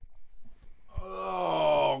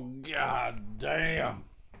God damn.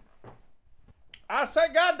 I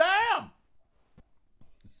said God damn.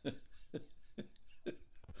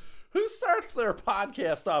 Who starts their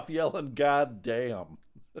podcast off yelling God damn?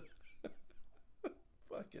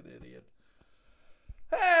 Fucking idiot.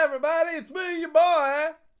 Hey everybody, it's me, your boy,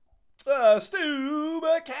 Stu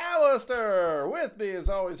McAllister. With me as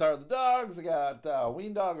always are the dogs. I got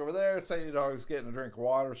Ween Dog over there. Sadie Dog's getting a drink of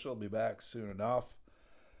water. She'll be back soon enough.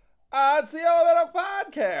 It's the Elemental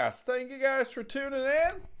Podcast. Thank you guys for tuning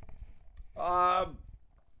in.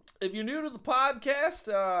 If you're new to the podcast,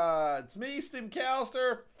 it's me, Steve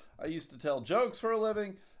McAllister. I used to tell jokes for a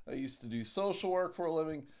living. I used to do social work for a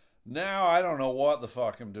living. Now I don't know what the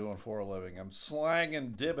fuck I'm doing for a living. I'm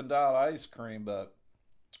slanging Dippin' Dot ice cream, but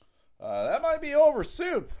that might be over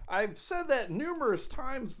soon. I've said that numerous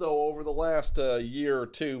times, though, over the last year or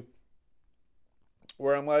two,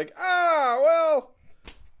 where I'm like,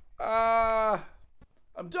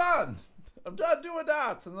 I'm done. I'm done doing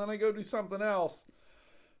dots, and then I go do something else,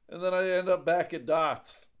 and then I end up back at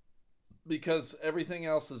dots because everything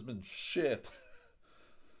else has been shit.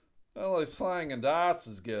 Well, like slang and dots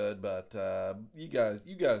is good, but you guys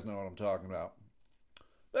know what I'm talking about.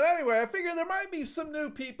 But anyway, I figure there might be some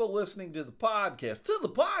new people listening to the podcast.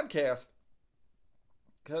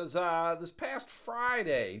 Because this past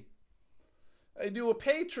Friday, I do a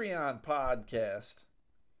Patreon podcast.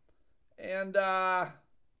 And on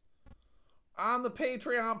the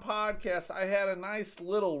Patreon podcast, I had a nice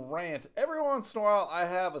little rant. Every once in a while, I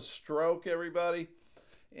have a stroke, everybody.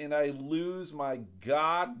 And I lose my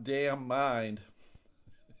goddamn mind.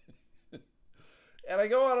 And I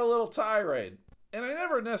go on a little tirade. And I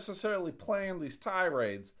never necessarily plan these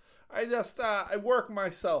tirades. I just, I work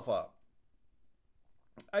myself up.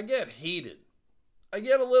 I get heated. I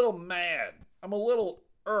get a little mad. I'm a little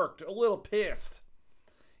irked, a little pissed.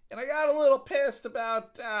 And I got a little pissed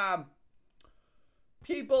about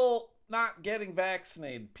people not getting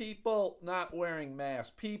vaccinated, people not wearing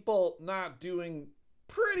masks, people not doing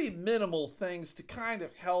pretty minimal things to kind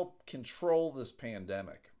of help control this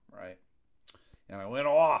pandemic, right? And I went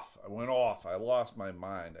off. I lost my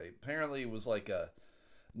mind. Apparently it was like a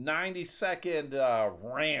 90-second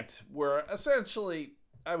rant where essentially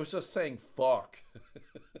I was just saying fuck.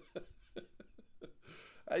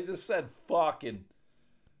 I just said fuck in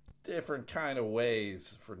different kind of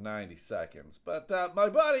ways for 90 seconds. But my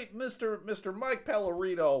buddy, Mr. Mike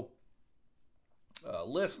Pellerito,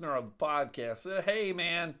 listener of the podcast, said, hey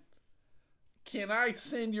man, can I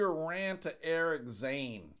send your rant to Eric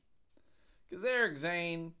Zane? Because Eric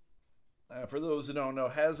Zane, for those who don't know,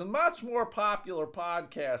 has a much more popular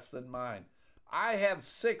podcast than mine. I have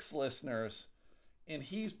 6 listeners, and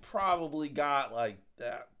he's probably got like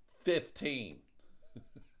 15.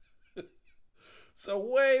 So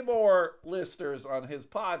way more listeners on his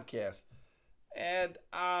podcast. And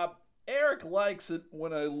Eric likes it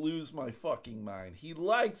when I lose my fucking mind. He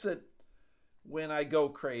likes it when I go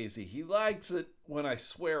crazy. He likes it when I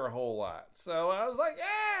swear a whole lot. So I was like,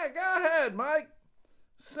 yeah, go ahead, Mike.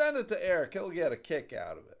 Send it to Eric. He'll get a kick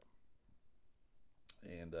out of it.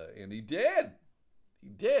 And he did. He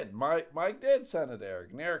did. Mike did send it to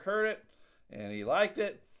Eric. And Eric heard it, and he liked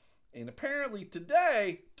it. And apparently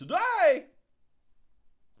today,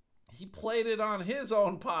 he played it on his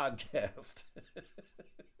own podcast.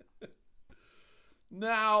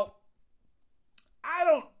 Now,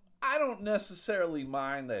 I don't necessarily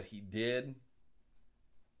mind that he did.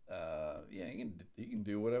 He can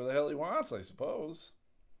do whatever the hell he wants, I suppose.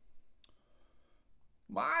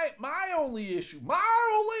 My only issue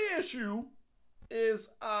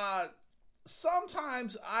is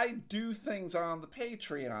sometimes I do things on the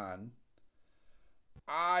Patreon.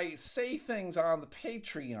 I say things on the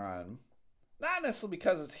Patreon, not necessarily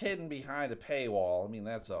because it's hidden behind a paywall. I mean,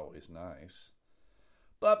 that's always nice.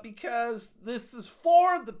 But because this is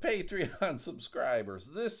for the Patreon subscribers.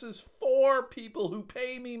 This is for people who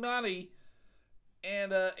pay me money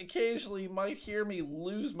and occasionally might hear me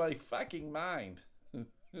lose my fucking mind. No,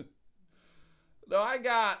 I'm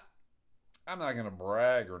not going to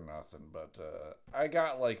brag or nothing, but I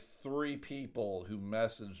got like 3 people who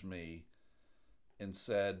messaged me and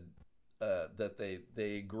said that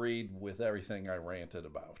they agreed with everything I ranted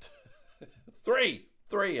about. 3,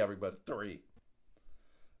 everybody, 3.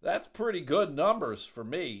 That's pretty good numbers for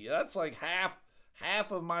me. That's like half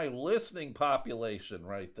of my listening population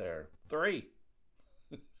right there. 3.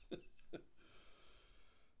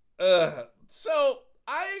 So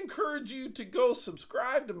I encourage you to go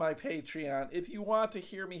subscribe to my Patreon if you want to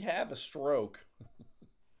hear me have a stroke.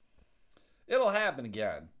 It'll happen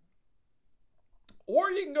again. Or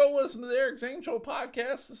you can go listen to the Eric Zane Show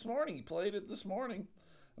podcast this morning. He played it this morning.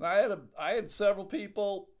 And I had several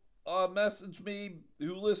people message me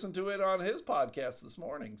who listened to it on his podcast this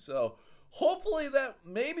morning. So hopefully that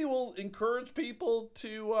maybe will encourage people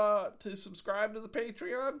to subscribe to the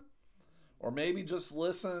Patreon, or maybe just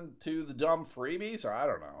listen to the dumb freebies, or I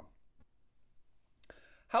don't know.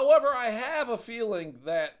 However, I have a feeling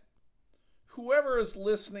that whoever is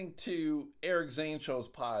listening to Eric Zane Show's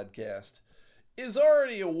podcast is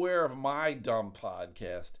already aware of my dumb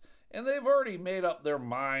podcast, and they've already made up their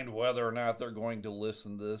mind whether or not they're going to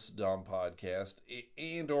listen to this dumb podcast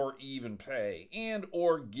and or even pay and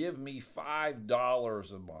or give me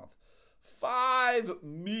 $5 a month. $5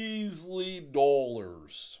 measly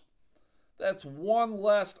dollars. That's one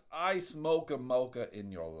less ice mocha in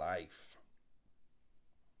your life.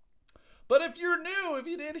 But if you're new, if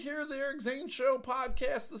you did hear the Eric Zane Show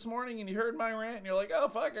podcast this morning and you heard my rant and you're like, oh,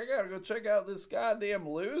 fuck, I gotta go check out this goddamn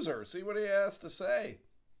loser, see what he has to say.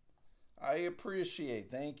 I appreciate.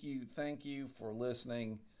 Thank you for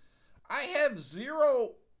listening. I have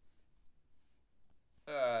zero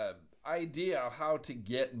idea how to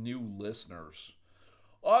get new listeners,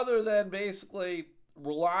 other than basically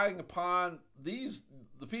relying upon the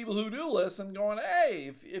people who do listen, going,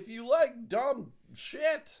 hey, if you like dumb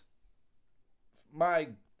shit, my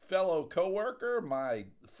fellow coworker, my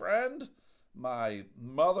friend, my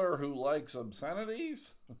mother who likes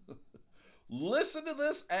obscenities, listen to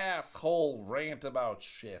this asshole rant about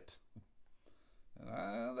shit.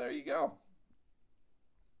 There you go.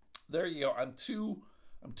 There you go. I'm too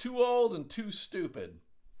old and too stupid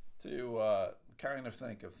to kind of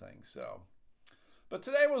think of things. So, but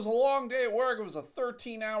today was a long day at work. It was a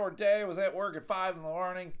 13-hour day. I was at work at 5 in the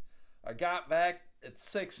morning. I got back at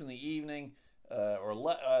 6 in the evening.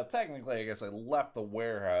 Technically, I guess I left the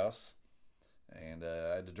warehouse. And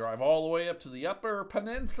I had to drive all the way up to the Upper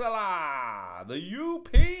Peninsula, the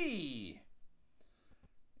UP.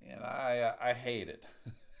 And I hate it.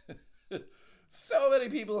 So many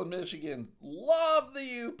people in Michigan love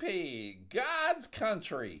the UP, God's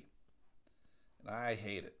country. And I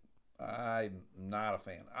hate it. I'm not a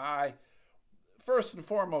fan. First and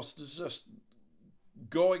foremost, is just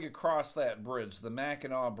going across that bridge, the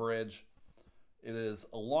Mackinac Bridge. It is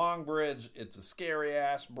a long bridge. It's a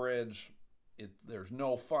scary-ass bridge. There's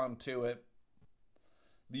no fun to it.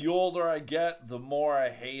 The older I get, the more I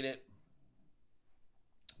hate it.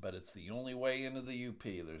 But it's the only way into the UP.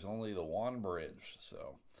 There's only the one bridge.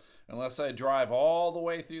 So unless I drive all the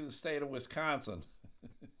way through the state of Wisconsin,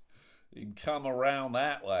 you can come around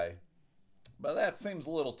that way. But that seems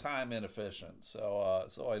a little time inefficient. So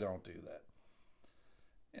I don't do that.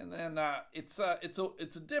 And then it's a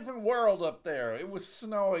different world up there. It was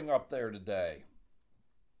snowing up there today.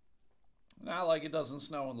 Not like it doesn't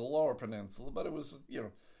snow in the lower peninsula, but it was,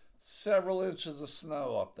 several inches of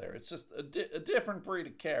snow up there. It's just a different breed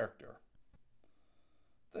of character.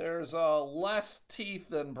 There's less teeth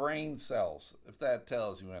than brain cells, if that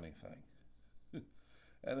tells you anything.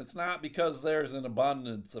 And it's not because there's an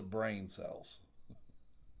abundance of brain cells.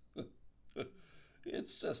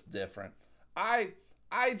 It's just different. I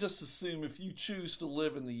just assume if you choose to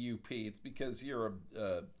live in the UP, it's because you're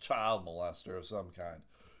a child molester of some kind.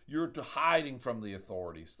 You're hiding from the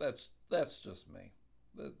authorities. That's just me.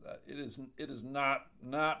 It is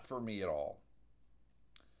not for me at all.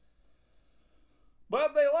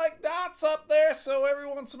 But they like dots up there, so every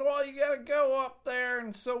once in a while you gotta go up there.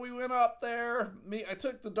 And so we went up there. I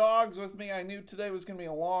took the dogs with me. I knew today was gonna be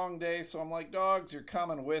a long day, so I'm like, dogs, you're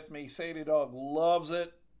coming with me. Sadie dog loves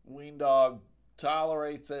it. Ween dog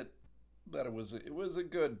tolerates it. But it was a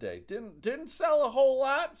good day. Didn't sell a whole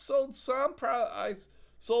lot. Sold some. I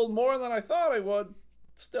sold more than I thought I would.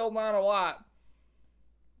 Still not a lot.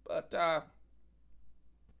 But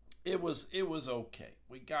it was okay.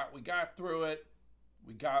 We got through it.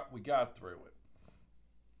 We got through it.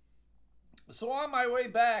 So on my way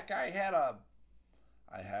back, I had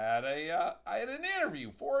an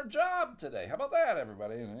interview for a job today. How about that,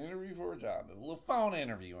 everybody? An interview for a job. A little phone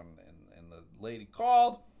interview, and the lady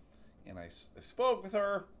called, and I spoke with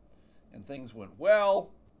her, and things went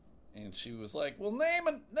well. And she was like, well, name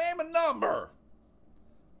a number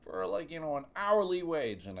for an hourly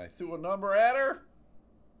wage. And I threw a number at her,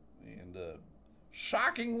 and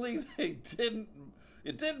shockingly,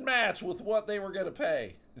 it didn't match with what they were going to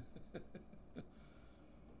pay.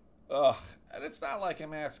 And it's not like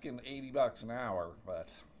I'm asking $80 an hour,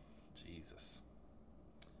 but Jesus.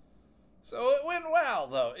 So it went well,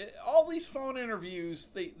 though. All these phone interviews,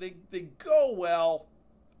 they go well.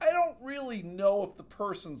 I don't really know if the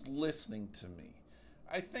person's listening to me.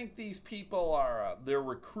 I think these people are, they're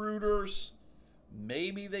recruiters.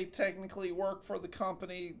 Maybe they technically work for the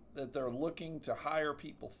company that they're looking to hire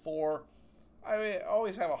people for. I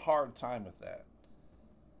always have a hard time with that.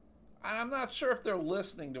 And I'm not sure if they're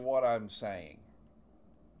listening to what I'm saying.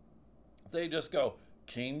 They just go,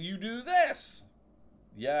 can you do this?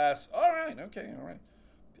 Yes. All right. Okay. All right.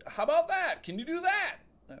 How about that? Can you do that?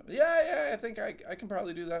 Yeah. I think I can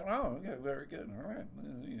probably do that. Oh, okay. Very good. All right.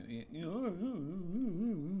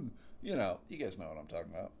 You know, you guys know what I'm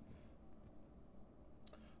talking about.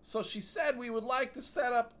 So she said we would like to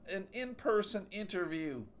set up an in-person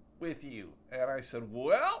interview with you. And I said,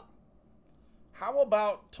 well, how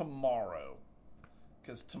about tomorrow?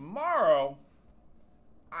 Because tomorrow,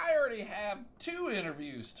 I already have 2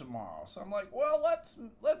 interviews tomorrow. So I'm like, well,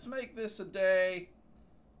 let's make this a day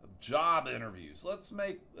of job interviews. Let's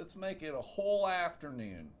make it a whole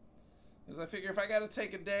afternoon. Because I figure if I got to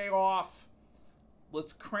take a day off,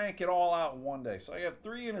 let's crank it all out in one day. So I have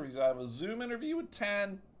 3 interviews. I have a Zoom interview at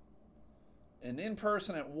 10, an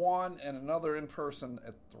in-person at 1, and another in-person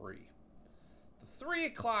at 3. The 3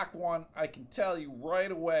 o'clock one, I can tell you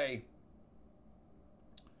right away,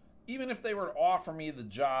 even if they were to offer me the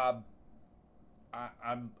job,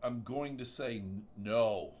 I'm going to say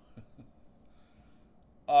no.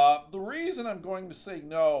 The reason I'm going to say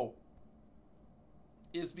no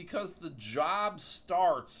is because the job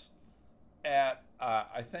starts at,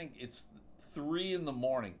 I think it's 3 in the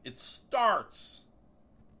morning. It starts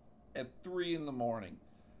at 3 in the morning.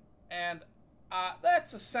 And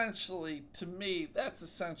that's essentially, to me, that's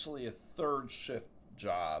essentially a third shift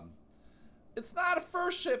job. It's not a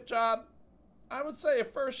first shift job. I would say a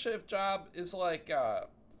first shift job is like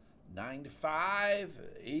 9 to 5,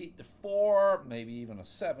 8 to 4, maybe even a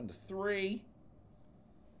 7 to 3.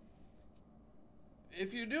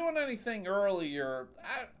 If you're doing anything earlier,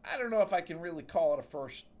 I don't know if I can really call it a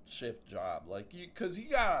first shift job. Like, because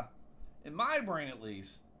you gotta, in my brain at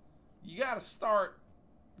least, you gotta start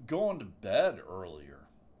going to bed earlier.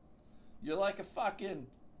 You're like a fucking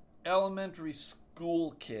elementary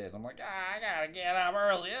school kid. I'm like, I gotta get up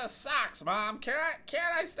early. This sucks, Mom. Can't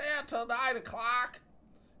I stay out till 9 o'clock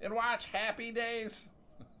and watch Happy Days?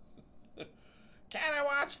 Can't I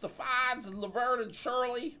watch the Fonz and Laverne and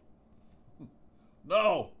Shirley?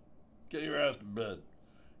 No. Get your ass to bed.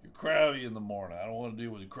 You're crabby in the morning. I don't want to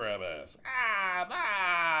deal with your crab ass.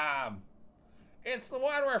 Mom! It's the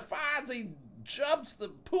one where Fonzie jumps the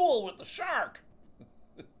pool with the shark.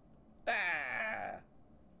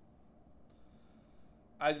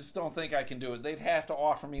 I just don't think I can do it. They'd have to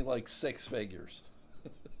offer me like 6 figures.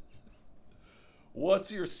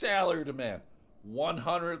 What's your salary demand?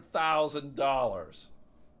 $100,000.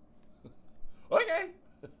 Okay.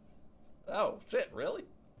 Oh, shit, really?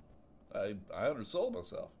 I undersold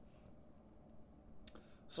myself.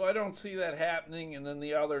 So I don't see that happening. And then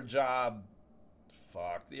the other job,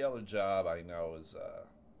 the other job I know is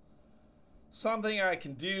something I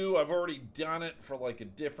can do. I've already done it for like a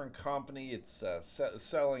different company. It's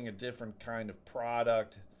selling a different kind of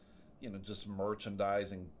product. You know, just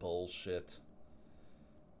merchandising bullshit.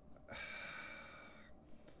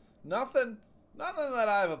 Nothing that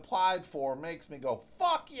I've applied for makes me go,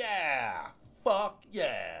 fuck yeah! Fuck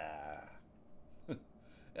yeah!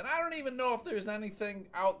 And I don't even know if there's anything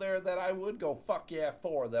out there that I would go fuck yeah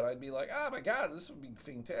for, that I'd be like, oh my god, this would be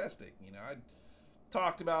fantastic. You know, I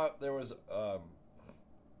talked about, there was a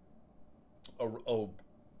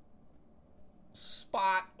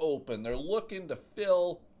spot open. They're looking to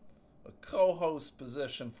fill a co-host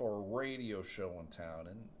position for a radio show in town.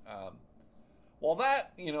 And well,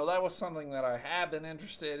 that was something that I have been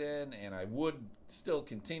interested in, and I would still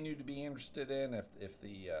continue to be interested in if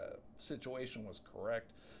the situation was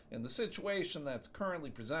correct. And the situation that's currently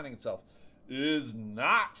presenting itself is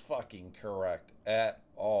not fucking correct at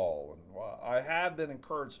all. And I have been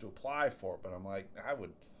encouraged to apply for it, but I'm like,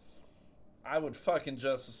 I would fucking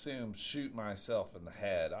just assume shoot myself in the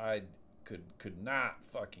head. I could not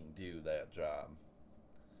fucking do that job.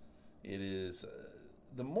 It is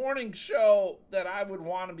the morning show that I would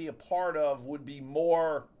want to be a part of would be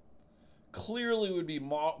more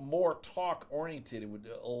talk oriented. It would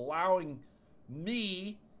allowing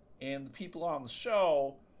me and the people on the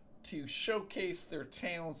show to showcase their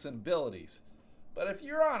talents and abilities. But if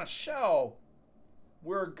you're on a show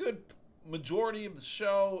where a good majority of the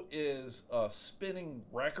show is spinning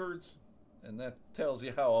records, and that tells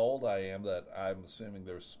you how old I am, that I'm assuming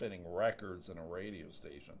they're spinning records in a radio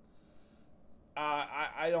station,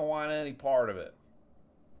 I don't want any part of it.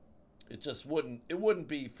 It just wouldn't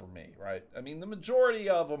be for me, right? I mean, the majority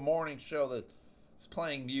of a morning show that's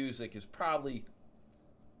playing music is probably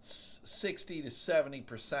 60 to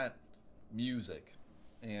 70% music.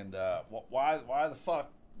 And why the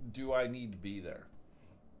fuck do I need to be there?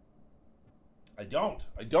 I don't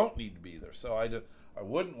need to be there. So I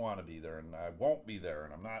wouldn't want to be there, and I won't be there,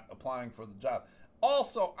 and I'm not applying for the job.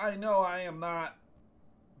 Also, I know I am not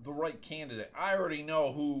the right candidate. I already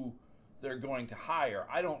know who they're going to hire.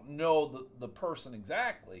 I don't know the person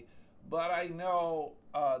exactly, but I know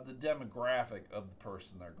the demographic of the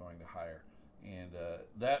person they're going to hire. And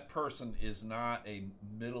that person is not a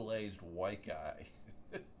middle-aged white guy.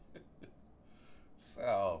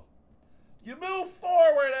 So, you move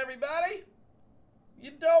forward, everybody.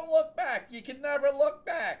 You don't look back. You can never look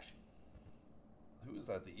back. Who is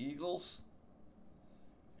that? The Eagles?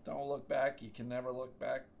 Don't look back. You can never look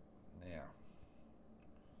back. Yeah.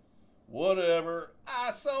 Whatever.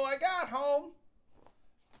 So I got home,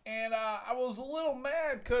 and I was a little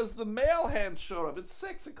mad because the mail hadn't showed up. It's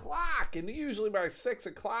 6 o'clock, and usually by 6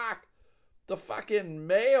 o'clock, the fucking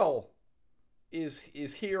mail is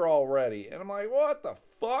here already. And I'm like, what the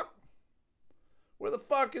fuck? Where the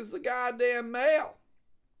fuck is the goddamn mail?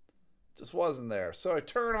 Just wasn't there. So I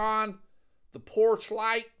turn on the porch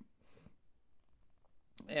light,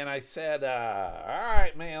 and I said, all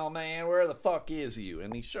right, mailman, where the fuck is you?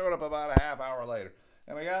 And he showed up about a half hour later.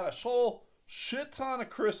 And I got a whole shit ton of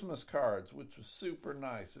Christmas cards, which was super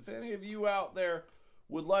nice. If any of you out there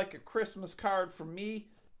would like a Christmas card from me,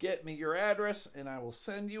 get me your address, and I will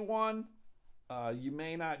send you one. You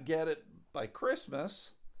may not get it by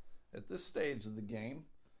Christmas at this stage of the game.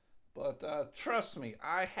 But trust me,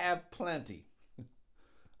 I have plenty.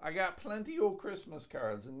 I got plenty of Christmas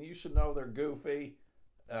cards, and you should know they're goofy.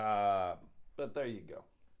 But there you go.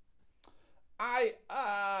 I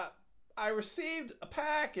received a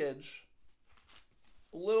package,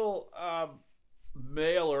 a little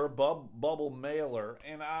mailer, bubble mailer,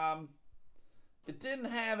 and it didn't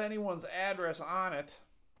have anyone's address on it,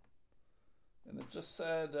 and it just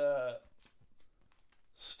said,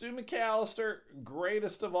 Stu McAllister,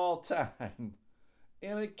 greatest of all time.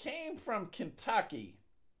 And it came from Kentucky.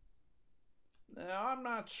 Now, I'm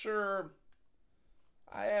not sure.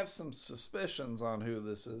 I have some suspicions on who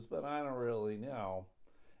this is, but I don't really know.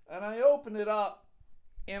 And I opened it up,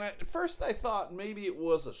 and at first I thought maybe it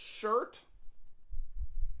was a shirt,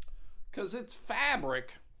 because it's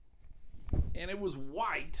fabric, and it was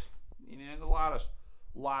white. You know, a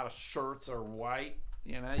lot of shirts are white.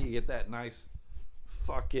 You know, you get that nice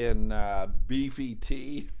fucking beefy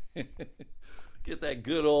tee. Get that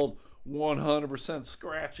good old 100%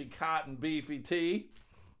 scratchy cotton beefy tee.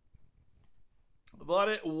 But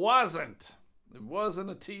it wasn't. It wasn't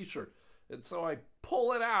a t-shirt. And so I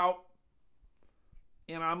pull it out,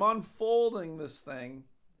 and I'm unfolding this thing,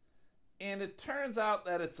 and it turns out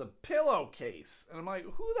that it's a pillowcase. And I'm like,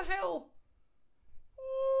 who the hell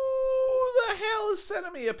is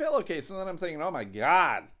sending me a pillowcase? And then I'm thinking, oh my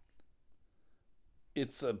God.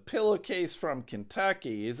 It's a pillowcase from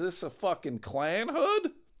Kentucky. Is this a fucking Klan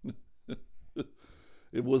hood?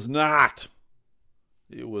 It was not.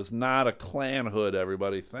 It was not a Klan hood,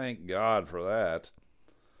 everybody. Thank God for that.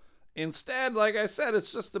 Instead, like I said,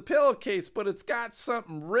 it's just a pillowcase, but it's got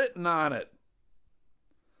something written on it.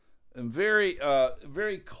 And very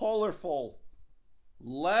colorful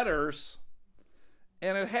letters.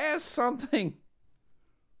 And it has something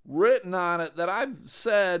written on it that I've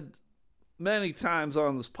said many times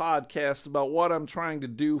on this podcast about what I'm trying to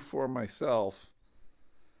do for myself,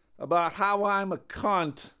 about how I'm a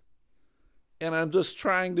cunt, and I'm just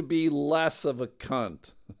trying to be less of a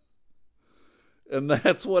cunt. And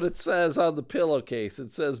that's what it says on the pillowcase.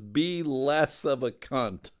 It says, be less of a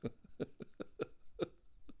cunt.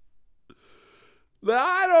 Now,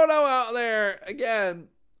 I don't know out there, again,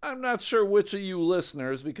 I'm not sure which of you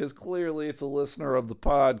listeners, because clearly it's a listener of the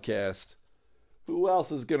podcast. Who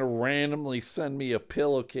else is going to randomly send me a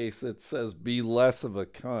pillowcase that says, be less of a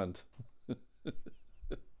cunt?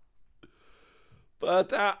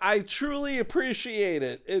 But I truly appreciate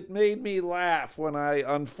it. It made me laugh when I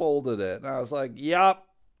unfolded it. And I was like, yep,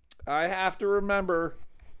 I have to remember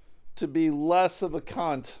to be less of a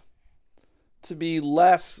cunt, to be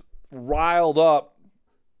less riled up,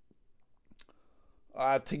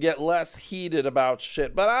 to get less heated about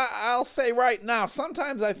shit. But I'll say right now,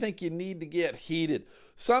 sometimes I think you need to get heated.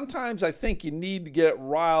 Sometimes I think you need to get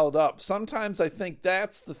riled up. Sometimes I think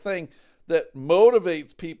that's the thing that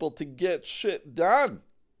motivates people to get shit done.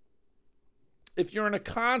 If you're in a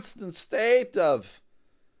constant state of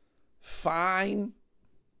fine,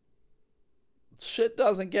 shit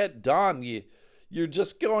doesn't get done. You're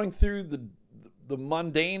just going through the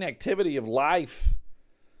mundane activity of life.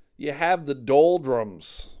 You have the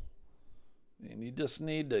doldrums, and you just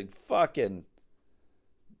need to fucking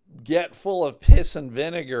get full of piss and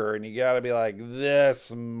vinegar, and you got to be like,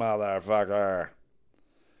 this motherfucker.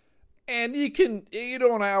 And you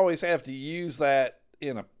don't always have to use that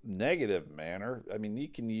in a negative manner. I mean, you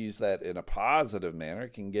can use that in a positive manner.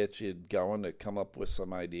 It can get you going to come up with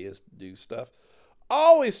some ideas to do stuff.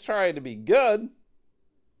 Always try to be good.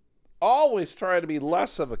 Always try to be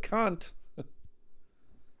less of a cunt.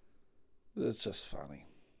 It's just funny.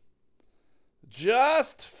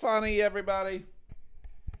 Just funny, everybody.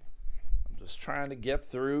 I'm just trying to get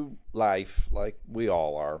through life like we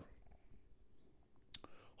all are.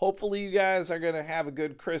 Hopefully you guys are going to have a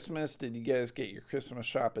good Christmas. Did you guys get your Christmas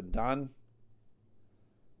shopping done?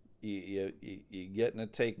 You getting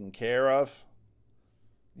it taken care of?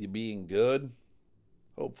 You being good?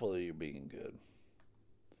 Hopefully you're being good.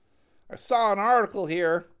 I saw an article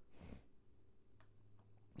here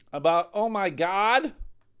about, oh my God,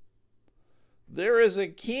 there is a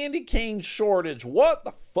candy cane shortage. What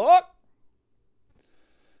the fuck?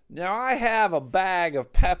 Now, I have a bag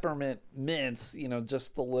of peppermint mints,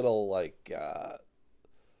 just the little,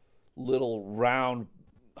 little round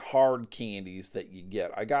hard candies that you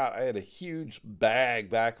get. I had a huge bag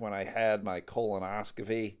back when I had my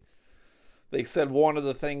colonoscopy. They said one of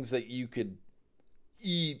the things that you could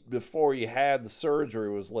eat before you had the surgery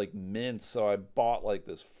was like mints, so I bought like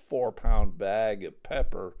this 4-pound bag of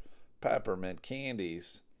peppermint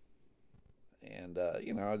candies. And,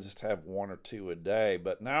 I just have 1 or 2 a day.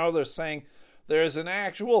 But now they're saying there's an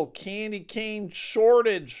actual candy cane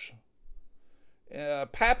shortage.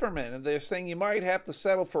 Peppermint. And they're saying you might have to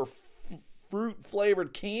settle for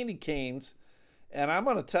fruit-flavored candy canes. And I'm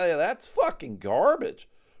going to tell you, that's fucking garbage.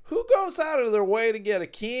 Who goes out of their way to get a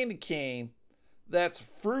candy cane that's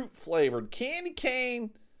fruit-flavored? Candy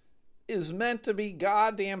cane is meant to be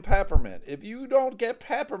goddamn peppermint. If you don't get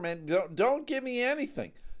peppermint, don't give me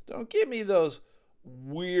anything. Don't give me those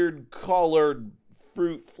weird colored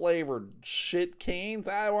fruit flavored shit canes.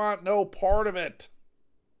 I want no part of it.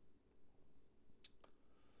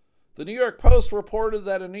 The New York Post reported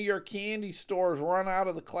that a New York candy store has run out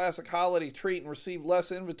of the classic holiday treat and received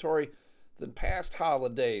less inventory than past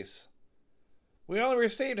holidays. We only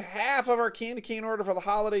received half of our candy cane order for the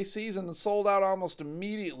holiday season and sold out almost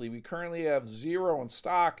immediately. We currently have 0 in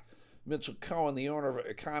stock. Mitchell Cohen, the owner of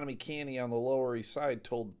Economy Candy on the Lower East Side,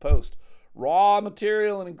 told the Post. Raw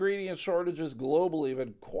material and ingredient shortages globally have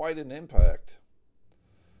had quite an impact.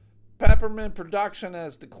 Peppermint production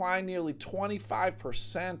has declined nearly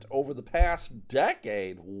 25% over the past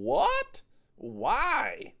decade. What?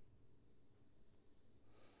 Why?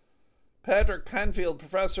 Patrick Penfield,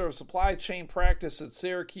 professor of supply chain practice at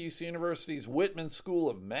Syracuse University's Whitman School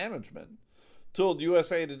of Management, told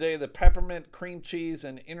USA Today that peppermint, cream cheese,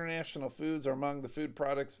 and international foods are among the food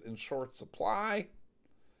products in short supply.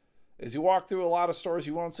 As you walk through a lot of stores,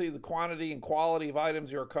 you won't see the quantity and quality of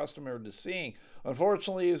items you're accustomed to seeing.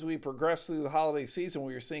 Unfortunately, as we progress through the holiday season,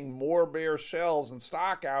 we are seeing more bare shelves and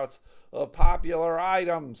stockouts of popular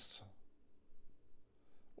items.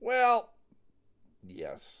 Well,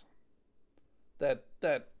 yes.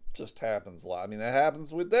 That just happens a lot. I mean, that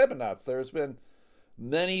happens with Dippin' Dots. There's been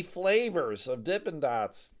many flavors of Dippin'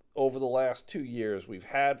 Dots over the last 2 years. We've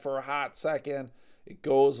had for a hot second. It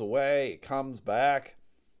goes away. It comes back.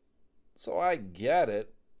 So I get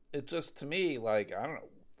it. It just, to me, I don't know.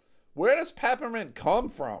 Where does peppermint come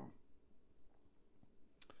from?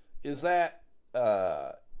 Is that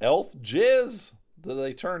elf jizz? Do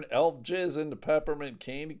they turn elf jizz into peppermint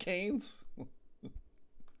candy canes?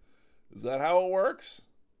 Is that how it works?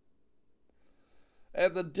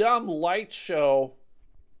 At the Dumb Light Show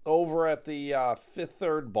over at the Fifth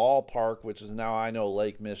Third Ballpark, which is now I know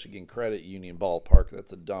Lake Michigan Credit Union Ballpark.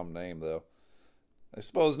 That's a dumb name, though. I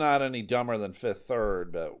suppose not any dumber than Fifth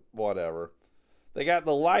Third, but whatever. They got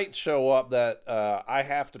the light show up that I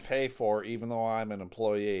have to pay for, even though I'm an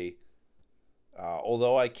employee.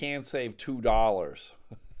 Although I can save $2.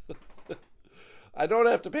 I don't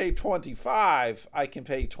have to pay $25. I can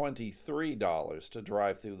pay $23 to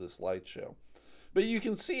drive through this light show. But you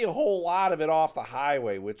can see a whole lot of it off the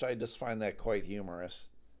highway, which I just find that quite humorous.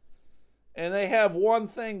 And they have one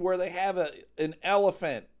thing where they have an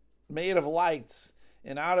elephant made of lights,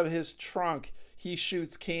 and out of his trunk, he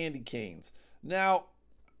shoots candy canes. Now,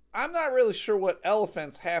 I'm not really sure what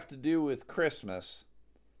elephants have to do with Christmas,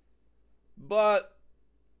 but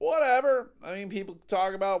whatever. I mean, people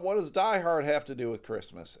talk about what does Die Hard have to do with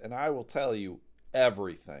Christmas, and I will tell you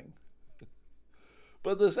everything.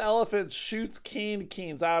 But this elephant shoots candy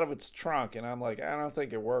canes out of its trunk, and I'm like, I don't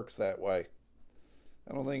think it works that way.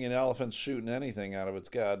 I don't think an elephant's shooting anything out of its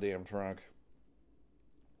goddamn trunk.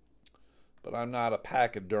 But I'm not a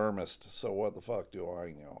pachydermist, so what the fuck do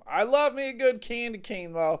I know? I love me a good candy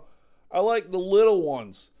cane, though. I like the little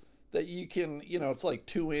ones that you can, it's like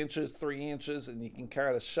 2 inches, 3 inches, and you can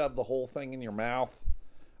kind of shove the whole thing in your mouth.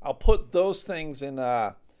 I'll put those things in,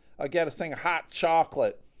 I'll get a thing of hot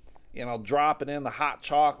chocolate, and I'll drop it in the hot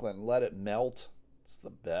chocolate and let it melt. It's the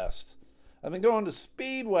best. I've been going to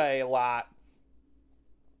Speedway a lot,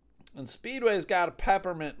 and Speedway's got a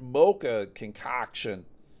peppermint mocha concoction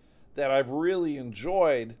that I've really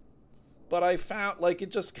enjoyed, but I found it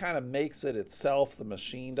just kind of makes it itself, the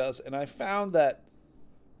machine does, and I found that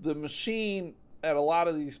the machine at a lot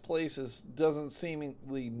of these places doesn't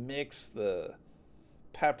seemingly mix the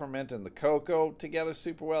peppermint and the cocoa together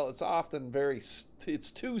super well. It's often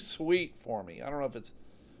it's too sweet for me. I don't know if it's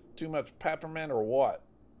too much peppermint or what,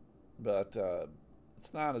 but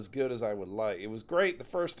it's not as good as I would like. It was great the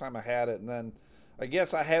first time I had it, and then I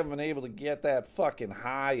guess I haven't been able to get that fucking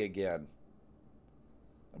high again.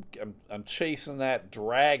 I'm chasing that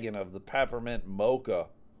dragon of the peppermint mocha.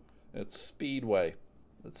 It's Speedway.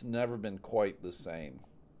 It's never been quite the same.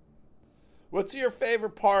 What's your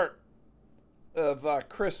favorite part of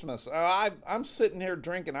Christmas? I'm sitting here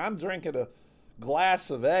drinking. I'm drinking a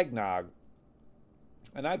glass of eggnog.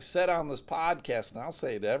 And I've said on this podcast, and I'll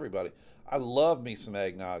say it to everybody, I love me some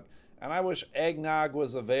eggnog. And I wish eggnog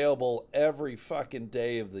was available every fucking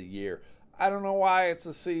day of the year. I don't know why it's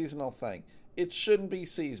a seasonal thing. It shouldn't be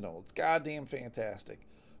seasonal. It's goddamn fantastic.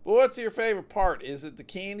 But what's your favorite part? Is it the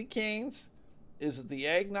candy canes? Is it the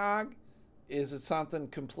eggnog? Is it something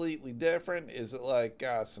completely different? Is it like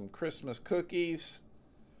some Christmas cookies?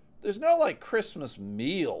 There's no Christmas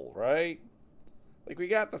meal, right? We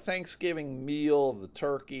got the Thanksgiving meal of the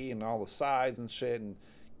turkey and all the sides and shit, and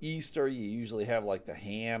Easter, you usually have the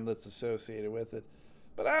ham that's associated with it.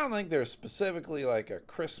 But I don't think there's specifically a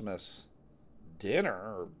Christmas dinner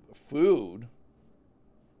or food.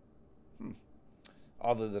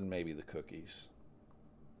 Other than maybe the cookies.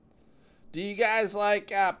 Do you guys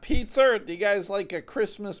like pizza? Do you guys like a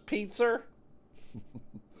Christmas pizza?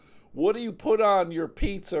 What do you put on your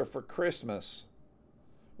pizza for Christmas?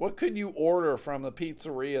 What could you order from the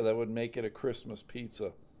pizzeria that would make it a Christmas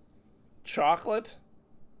pizza? Chocolate?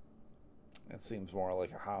 That seems more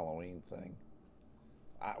like a Halloween thing.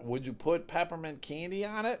 Would you put peppermint candy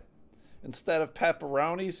on it? Instead of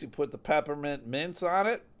pepperonis, you put the peppermint mints on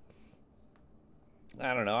it?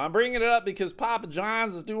 I don't know. I'm bringing it up because Papa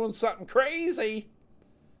John's is doing something crazy.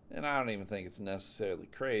 And I don't even think it's necessarily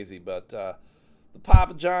crazy, but the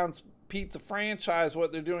Papa John's pizza franchise,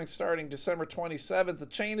 what they're doing starting December 27th, the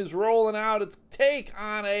chain is rolling out its take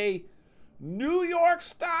on a New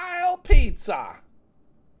York-style pizza.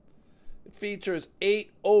 It features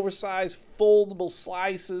 8 oversized foldable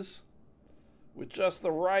slices with just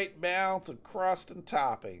the right balance of crust and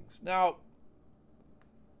toppings. Now,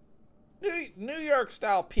 New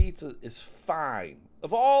York-style pizza is fine.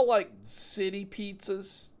 Of all, city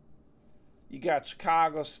pizzas, you got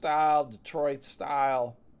Chicago-style,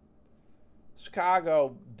 Detroit-style.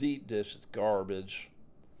 Chicago deep dish is garbage.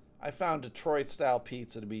 I found Detroit-style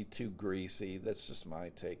pizza to be too greasy. That's just my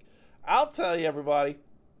take. I'll tell you, everybody,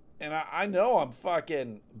 and I know I'm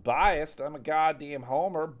fucking biased. I'm a goddamn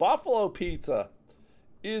homer. Buffalo pizza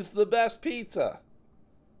is the best pizza.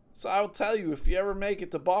 So I'll tell you, if you ever make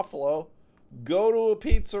it to Buffalo, go to a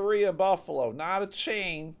pizzeria in Buffalo, not a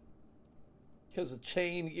chain. Because a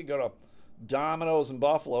chain, you go to Domino's in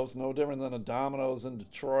Buffalo, it's no different than a Domino's in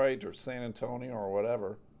Detroit or San Antonio or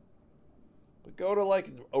whatever. But go to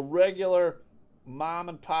a regular mom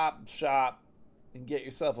and pop shop and get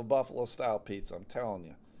yourself a Buffalo style pizza. I'm telling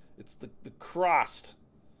you. It's the crust.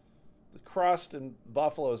 The crust in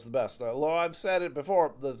Buffalo is the best. Although I've said it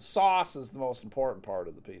before, the sauce is the most important part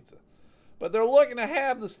of the pizza. But they're looking to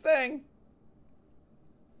have this thing.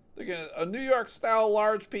 A New York style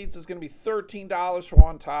large pizza is going to be $13 for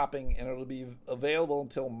one topping, and it'll be available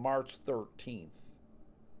until March 13th.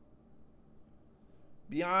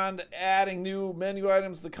 Beyond adding new menu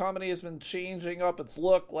items, the company has been changing up its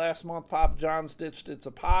look. Last month, Papa John's ditched its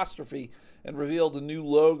apostrophe and revealed a new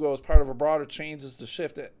logo as part of a broader changes to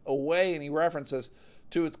shift it away, and he references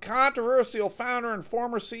to its controversial founder and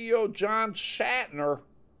former CEO, John Shatner.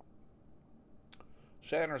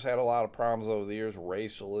 Shatner's had a lot of problems over the years,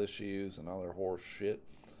 racial issues and other horse shit.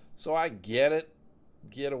 So I get it.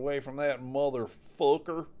 Get away from that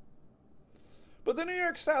motherfucker. But the New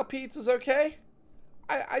York style pizza's okay.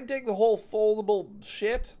 I dig the whole foldable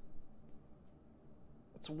shit.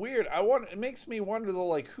 It's weird. It makes me wonder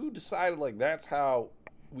though, who decided that's how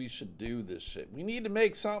we should do this shit. We need to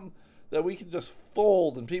make something that we can just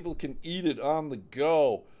fold and people can eat it on the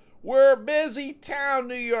go. We're a busy town,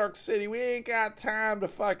 New York City. We ain't got time to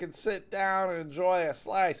fucking sit down and enjoy a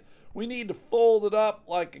slice. We need to fold it up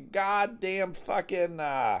like a goddamn fucking,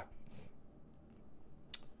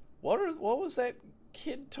 what was that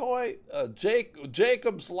kid toy?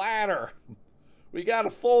 Jacob's Ladder. We got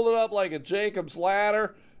to fold it up like a Jacob's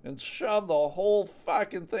Ladder and shove the whole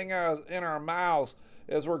fucking thing in our mouths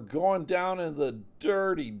as we're going down in the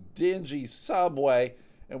dirty, dingy subway,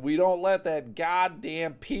 and we don't let that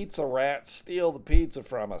goddamn pizza rat steal the pizza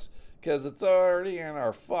from us, because it's already in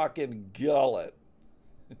our fucking gullet.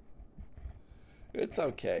 It's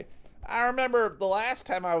okay. I remember the last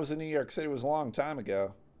time I was in New York City was a long time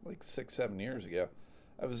ago, like 6-7 years ago.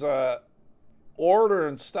 I was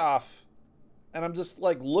ordering stuff, and I'm just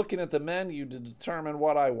like looking at the menu to determine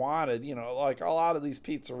what I wanted. You know, like a lot of these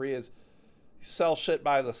pizzerias sell shit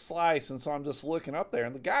by the slice, and so I'm just looking up there,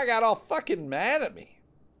 and the guy got all fucking mad at me.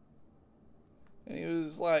 And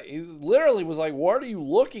he literally was like, "What are you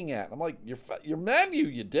looking at?" I'm like, your menu,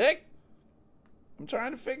 you dick. I'm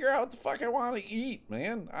trying to figure out what the fuck I want to eat,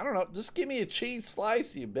 man. I don't know. Just give me a cheese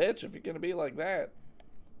slice, you bitch, if you're going to be like that.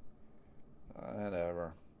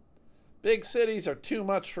 Whatever. Big cities are too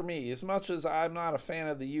much for me. As much as I'm not a fan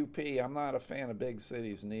of the UP, I'm not a fan of big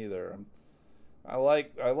cities neither. I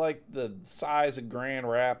like the size of Grand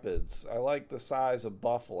Rapids. I like the size of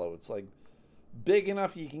Buffalo. It's like big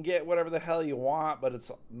enough you can get whatever the hell you want, but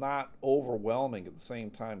it's not overwhelming at the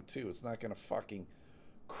same time, too. It's not going to fucking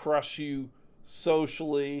crush you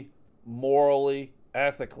socially, morally,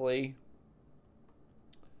 ethically.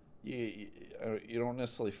 You don't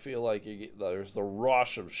necessarily feel like there's the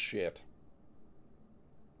rush of shit.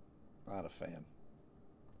 Not a fan.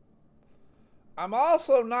 I'm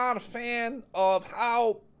also not a fan of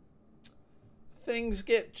how things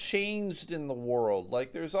get changed in the world.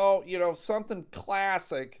 Like there's something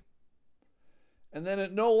classic, and then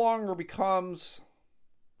it no longer becomes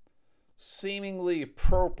seemingly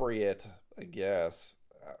appropriate, I guess.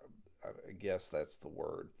 I guess that's the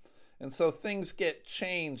word. And so things get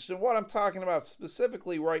changed. And what I'm talking about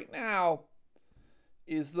specifically right now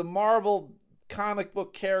is the Marvel comic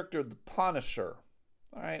book character, the Punisher.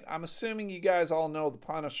 All right, I'm assuming you guys all know the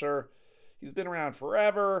Punisher. He's been around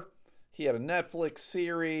forever. He had a Netflix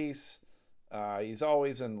series. He's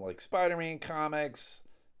always in like Spider-Man comics,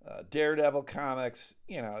 Daredevil comics.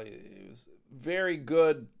 You know, it was a very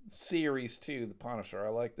good series too, the Punisher. I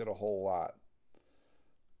liked it a whole lot.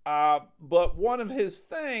 But one of his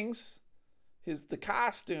things, the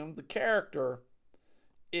costume, the character,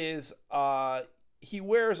 is he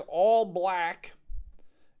wears all black,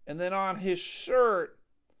 and then on his shirt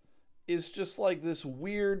is just like this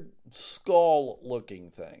weird skull-looking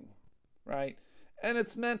thing, right? And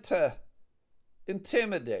it's meant to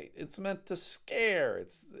intimidate. It's meant to scare.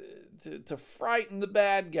 It's to frighten the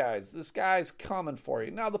bad guys. This guy's coming for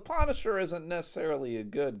you. Now, the Punisher isn't necessarily a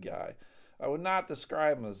good guy. I would not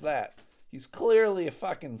describe him as that. He's clearly a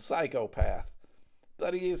fucking psychopath.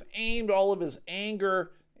 But he has aimed all of his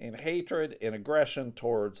anger and hatred and aggression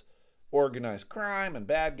towards organized crime and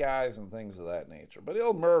bad guys and things of that nature. But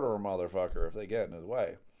he'll murder a motherfucker if they get in his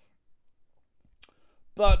way.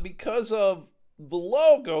 But because of the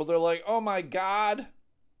logo, they're like, oh my God.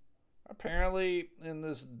 Apparently, in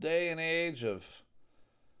this day and age of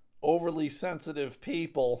overly sensitive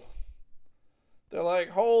people, they're like,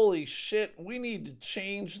 holy shit, we need to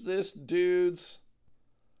change this dude's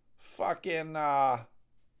fucking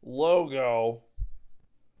logo.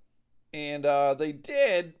 And they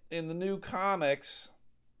did in the new comics.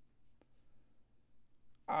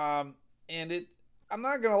 And I'm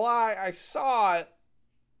not going to lie, I saw it.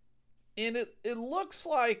 And it looks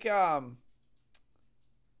like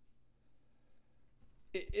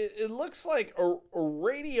it looks like a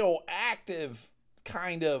radioactive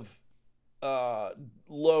kind of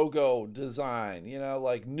logo design, you know,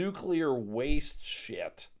 like nuclear waste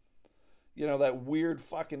shit. You know, that weird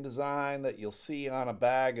fucking design that you'll see on a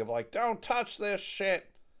bag of like, don't touch this shit.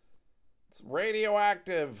 It's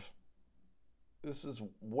radioactive. This is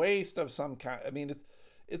waste of some kind. I mean,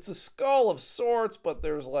 it's a skull of sorts, but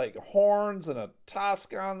there's like horns and a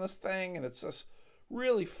tusk on this thing, and it's just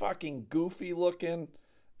really fucking goofy looking.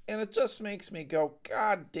 And it just makes me go,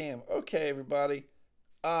 God damn. Okay, everybody.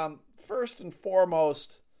 First and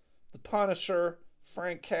foremost, the Punisher,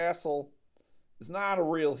 Frank Castle, is not a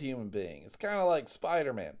real human being. It's kind of like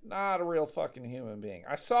Spider-Man. Not a real fucking human being.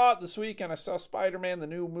 I saw it this weekend. I saw Spider-Man, the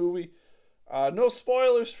new movie. No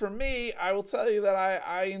spoilers for me. I will tell you that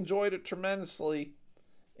I enjoyed it tremendously.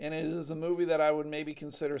 And it is a movie that I would maybe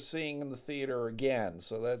consider seeing in the theater again.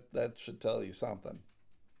 So that should tell you something.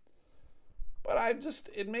 But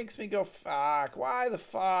it makes me go, fuck, why the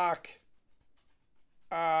fuck?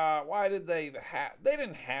 Why did they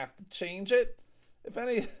didn't have to change it. If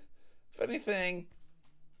anything,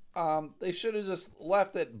 they should have just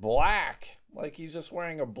left it black. Like he's just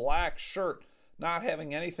wearing a black shirt, not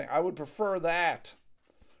having anything. I would prefer that.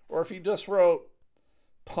 Or if he just wrote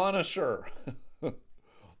Punisher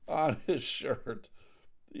on his shirt.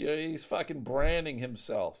 He's fucking branding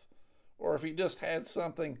himself. Or if he just had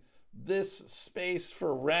something, this space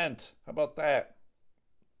for rent. How about that?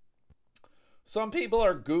 Some people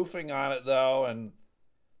are goofing on it, though, and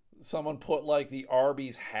someone put, like, the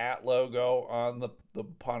Arby's hat logo on the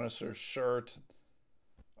Punisher shirt.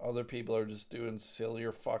 Other people are just doing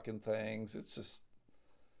sillier fucking things.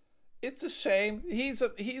 It's a shame. He's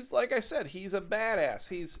like I said, he's a badass.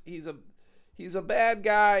 He's a bad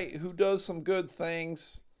guy who does some good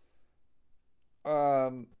things.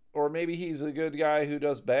 Or maybe he's a good guy who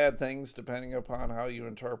does bad things, depending upon how you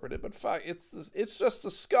interpret it. But fuck, it's just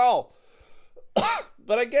a skull.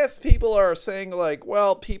 But I guess people are saying, like,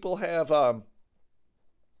 well, people have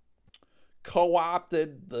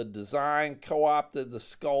co-opted the design, co-opted the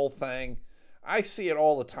skull thing. I see it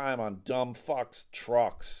all the time on dumb fucks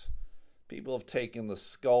trucks. People have taken the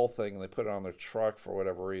skull thing and they put it on their truck for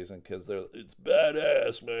whatever reason because it's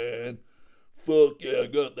badass, man. Fuck yeah, I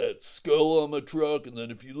got that skull on my truck, and then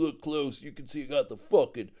if you look close, you can see I got the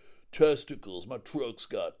fucking testicles. My truck's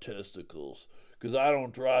got testicles. Because I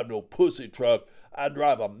don't drive no pussy truck. I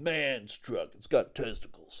drive a man's truck. It's got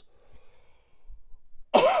testicles.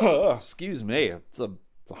 Excuse me. It's a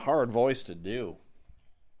hard voice to do.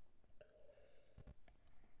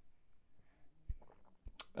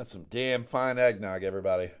 That's some damn fine eggnog,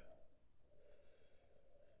 everybody.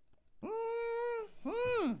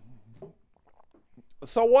 Mm-hmm.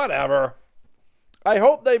 So whatever. I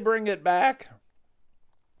hope they bring it back.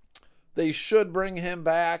 They should bring him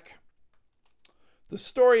back. The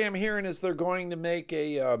story I'm hearing is they're going to make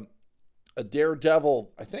a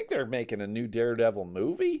Daredevil. I think they're making a new Daredevil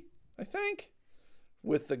movie. I think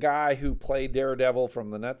with the guy who played Daredevil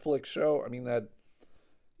from the Netflix show. I mean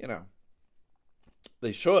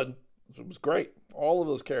they should. It was great. All of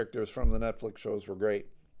those characters from the Netflix shows were great,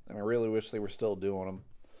 and I really wish they were still doing them.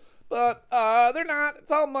 But they're not.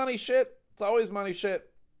 It's all money shit. It's always money shit.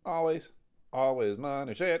 Always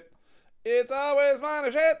money shit. It's always money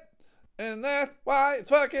shit. And that's why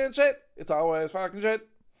it's fucking shit. It's always fucking shit.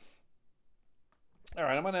 All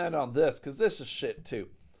right, I'm going to end on this because this is shit too.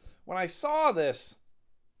 When I saw this,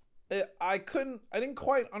 I didn't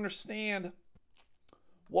quite understand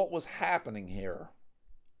what was happening here.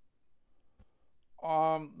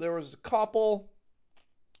 There was a couple.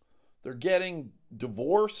 They're getting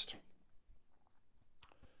divorced.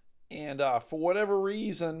 And for whatever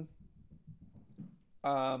reason,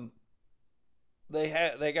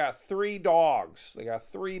 they got 3 dogs. They got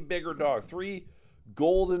 3 bigger dogs, 3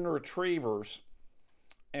 golden retrievers.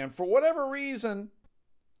 And for whatever reason,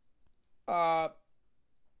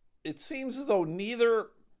 it seems as though neither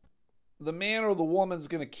the man or the woman's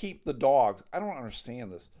going to keep the dogs. I don't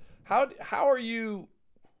understand this. How are you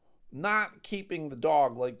not keeping the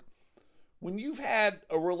dog? Like, when you've had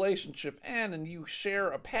a relationship end and you share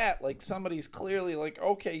a pet, like somebody's clearly like,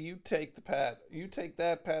 okay, you take the pet, you take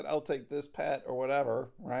that pet, I'll take this pet or whatever,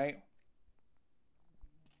 right?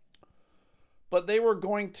 But they were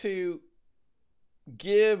going to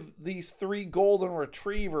give these 3 golden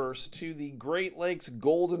retrievers to the Great Lakes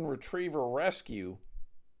Golden Retriever Rescue.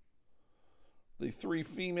 The 3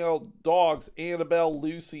 female dogs, Annabelle,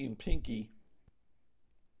 Lucy, and Pinky.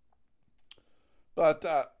 But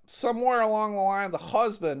somewhere along the line, the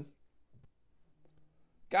husband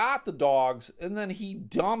got the dogs and then he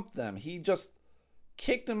dumped them. He just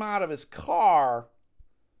kicked them out of his car.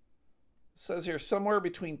 It says here, somewhere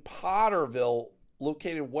between Potterville,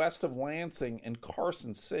 located west of Lansing, and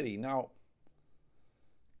Carson City. Now,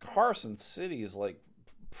 Carson City is like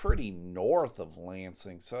pretty north of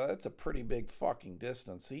Lansing, so that's a pretty big fucking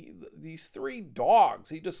distance. These 3 dogs,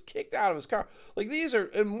 he just kicked out of his car. Like, these are,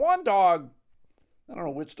 and one dog, I don't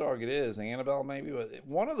know which dog it is, Annabelle maybe, but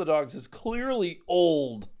one of the dogs is clearly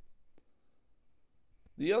old.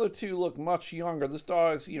 The other 2 look much younger. This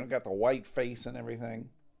dog's, got the white face and everything.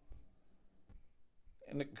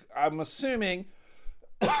 And I'm assuming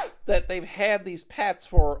that they've had these pets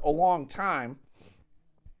for a long time.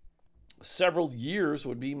 Several years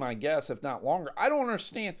would be my guess, if not longer. I don't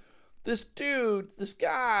understand. This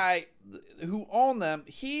guy who owned them,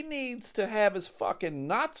 he needs to have his fucking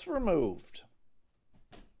nuts removed.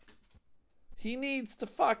 He needs to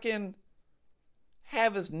fucking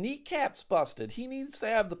have his kneecaps busted. He needs to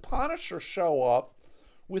have the Punisher show up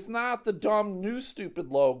with not the dumb New Stupid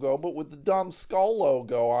logo, but with the dumb skull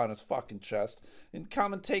logo on his fucking chest and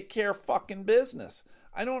come and take care of fucking business.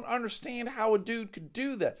 I don't understand how a dude could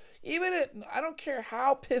do that. I don't care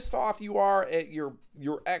how pissed off you are at your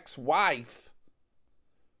ex-wife.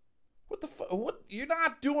 What? You're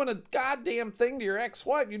not doing a goddamn thing to your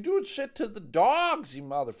ex-wife. You're doing shit to the dogs, you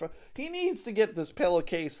motherfucker. He needs to get this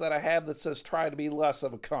pillowcase that I have that says try to be less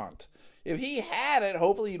of a cunt. If he had it,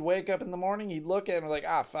 hopefully he'd wake up in the morning, he'd look at it and be like,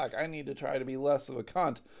 fuck, I need to try to be less of a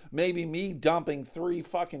cunt. Maybe me dumping 3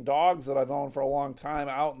 fucking dogs that I've owned for a long time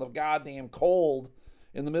out in the goddamn cold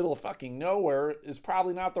in the middle of fucking nowhere is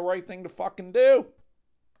probably not the right thing to fucking do.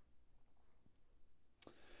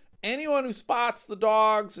 Anyone who spots the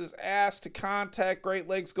dogs is asked to contact Great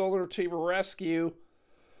Lakes Golden Retriever Rescue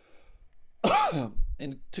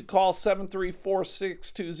and to call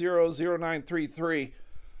 734-620-0933.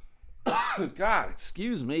 God,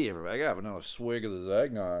 excuse me, everybody. I gotta have another swig of this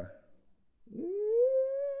eggnog.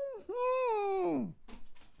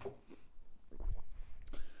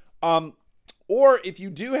 Or if you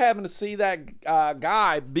do happen to see that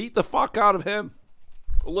guy, beat the fuck out of him.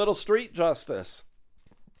 A little street justice.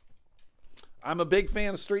 I'm a big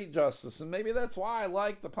fan of street justice, and maybe that's why I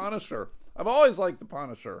like The Punisher. I've always liked The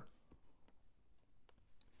Punisher.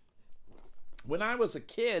 When I was a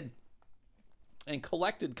kid and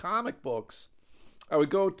collected comic books, I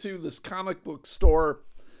would go to this comic book store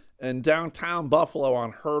in downtown Buffalo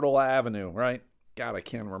on Hurdle Avenue, right? God, I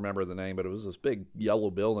can't remember the name, but it was this big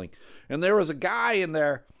yellow building. And there was a guy in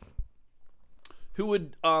there who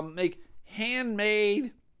would make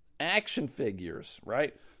handmade action figures,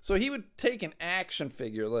 right? So he would take an action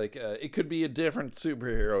figure, like it could be a different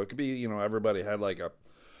superhero. It could be, everybody had like a,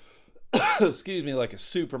 like a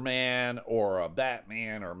Superman or a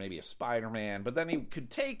Batman or maybe a Spider-Man. But then he could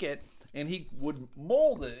take it and he would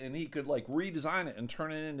mold it and he could like redesign it and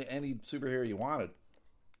turn it into any superhero you wanted.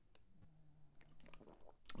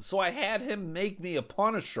 So I had him make me a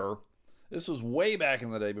Punisher. This was way back in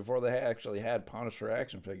the day before they actually had Punisher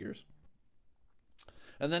action figures.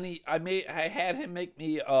 And then I had him make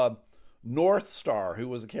me North Star, who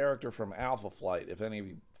was a character from Alpha Flight, if any of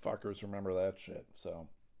you fuckers remember that shit. So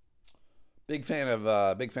big fan of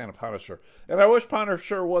Punisher. And I wish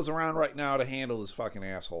Punisher was around right now to handle this fucking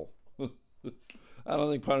asshole. I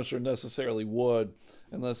don't think Punisher necessarily would,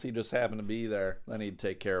 unless he just happened to be there. Then he'd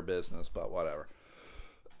take care of business, but whatever.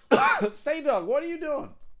 Say, Doug, what are you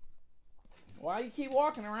doing? Why you keep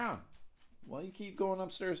walking around? Why you keep going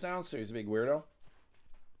upstairs, downstairs, you big weirdo?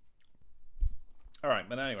 All right,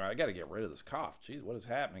 but anyway, I got to get rid of this cough. Jeez, what is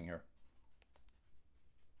happening here?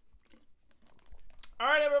 All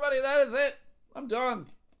right, everybody, that is it. I'm done.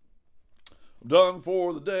 I'm done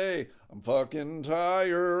for the day. I'm fucking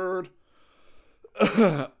tired.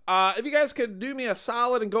 If you guys could do me a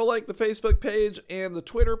solid and go like the Facebook page and the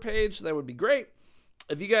Twitter page, that would be great.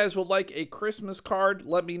 If you guys would like a Christmas card,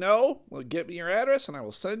 let me know. Well, get me your address and I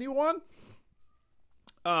will send you one.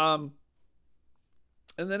 And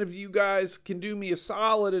then if you guys can do me a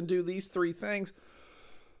solid and do these 3 things,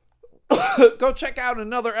 go check out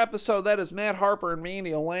another episode. That is Matt Harper and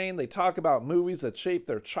Mandy Elaine. They talk about movies that shaped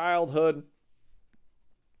their childhood.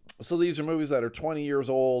 So these are movies that are 20 years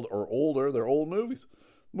old or older. They're old movies.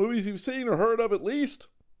 Movies you've seen or heard of at least.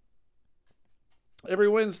 Every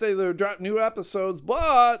Wednesday they drop new episodes,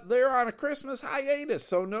 but they're on a Christmas hiatus.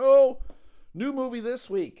 So no new movie this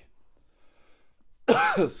week.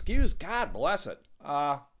 Excuse, God bless it.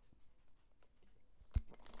 But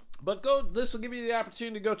this will give you the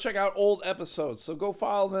opportunity to go check out old episodes. So go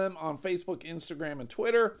follow them on Facebook, Instagram, and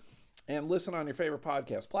Twitter, and listen on your favorite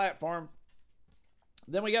podcast platform.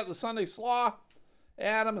 Then we got the Sunday Slaw.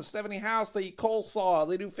 Adam and Stephanie House, they eat coleslaw.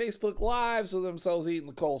 They do Facebook Lives of themselves eating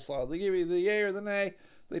the coleslaw. They give you the yay or the nay.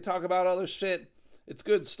 They talk about other shit. It's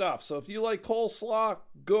good stuff. So if you like coleslaw,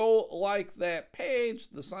 go like that page,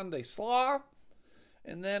 the Sunday Slaw.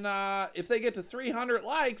 And then if they get to 300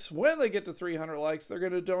 likes, when they get to 300 likes, they're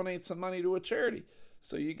going to donate some money to a charity.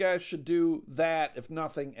 So you guys should do that. If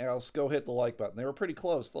nothing else, go hit the like button. They were pretty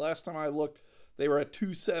close. The last time I looked, they were at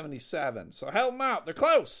 277. So help them out. They're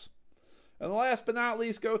close. And last but not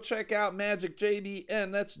least, go check out Magic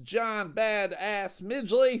JBM. That's John Badass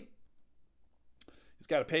Midgley. He's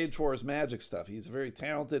got a page for his magic stuff. He's a very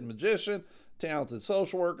talented magician, talented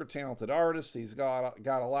social worker, talented artist. He's got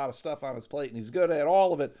a lot of stuff on his plate, and he's good at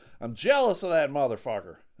all of it. I'm jealous of that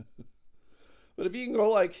motherfucker. But if you can go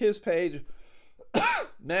like his page,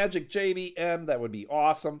 Magic JBM, that would be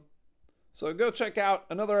awesome. So go check out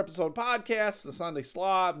another episode podcast, The Sunday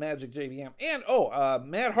Slaw, Magic JBM, and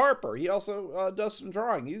Matt Harper. He also does some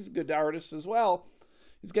drawing. He's a good artist as well.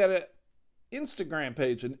 He's got Instagram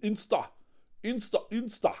page and Insta.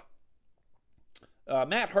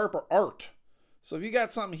 Matt Harper Art. So if you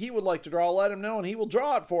got something he would like to draw, let him know and he will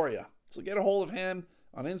draw it for you. So get a hold of him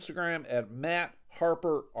on Instagram at Matt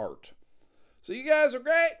Harper Art. So you guys are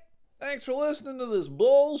great. Thanks for listening to this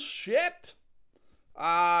bullshit.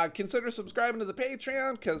 Consider subscribing to the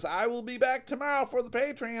Patreon because I will be back tomorrow for the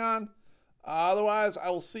Patreon. Otherwise, I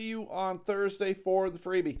will see you on Thursday for the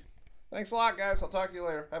freebie. Thanks a lot, guys. I'll talk to you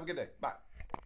later. Have a good day. Bye.